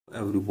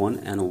Everyone,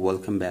 and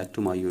welcome back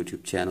to my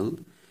YouTube channel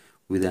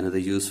with another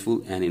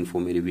useful and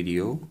informative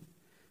video.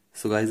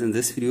 So guys, in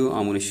this video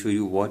I'm going to show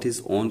you what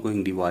is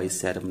ongoing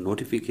device setup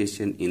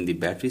notification in the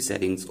battery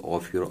settings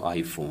of your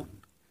iPhone.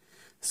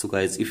 So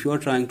guys, if you are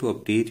trying to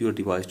update your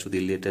device to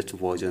the latest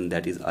version,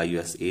 that is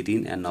iOS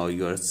 18, and now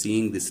you are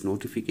seeing this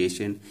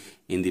notification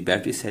in the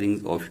battery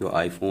settings of your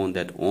iPhone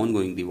that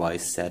ongoing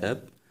device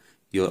setup,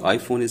 your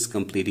iPhone is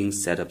completing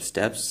setup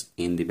steps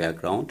in the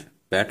background.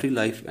 Battery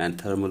life and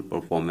thermal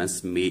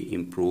performance may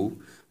improve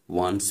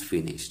once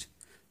finished.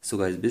 So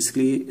guys,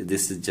 basically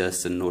this is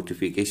just a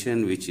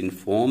notification which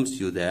informs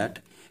you that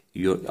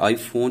your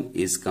iPhone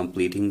is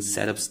completing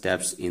setup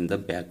steps in the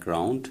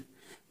background.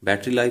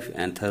 Battery life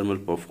and thermal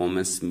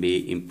performance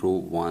may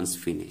improve once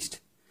finished.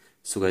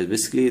 So guys,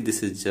 basically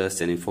this is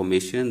just an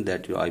information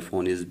that your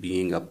iPhone is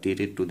being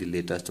updated to the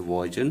latest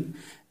version,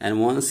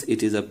 and once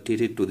it is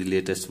updated to the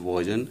latest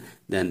version,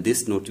 then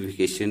this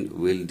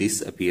notification will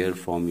disappear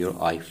from your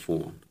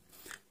iPhone.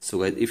 So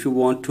guys, if you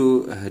want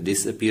to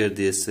disappear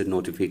this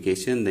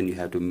notification, then you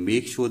have to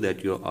make sure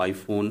that your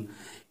iPhone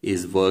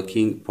is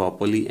working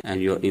properly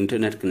and your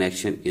internet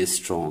connection is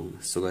strong.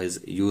 So guys,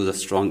 use a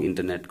strong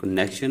internet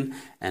connection,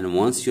 and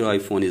once your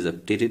iPhone is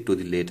updated to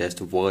the latest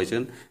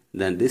version,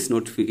 then this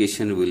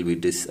notification will be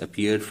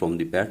disappeared from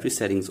the battery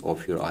settings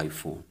of your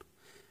iPhone.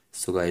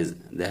 So guys,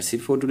 that's it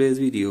for today's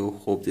video.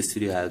 Hope this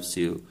video helps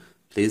you.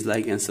 Please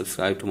like and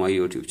subscribe to my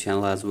YouTube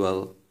channel as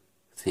well.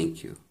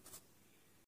 Thank you.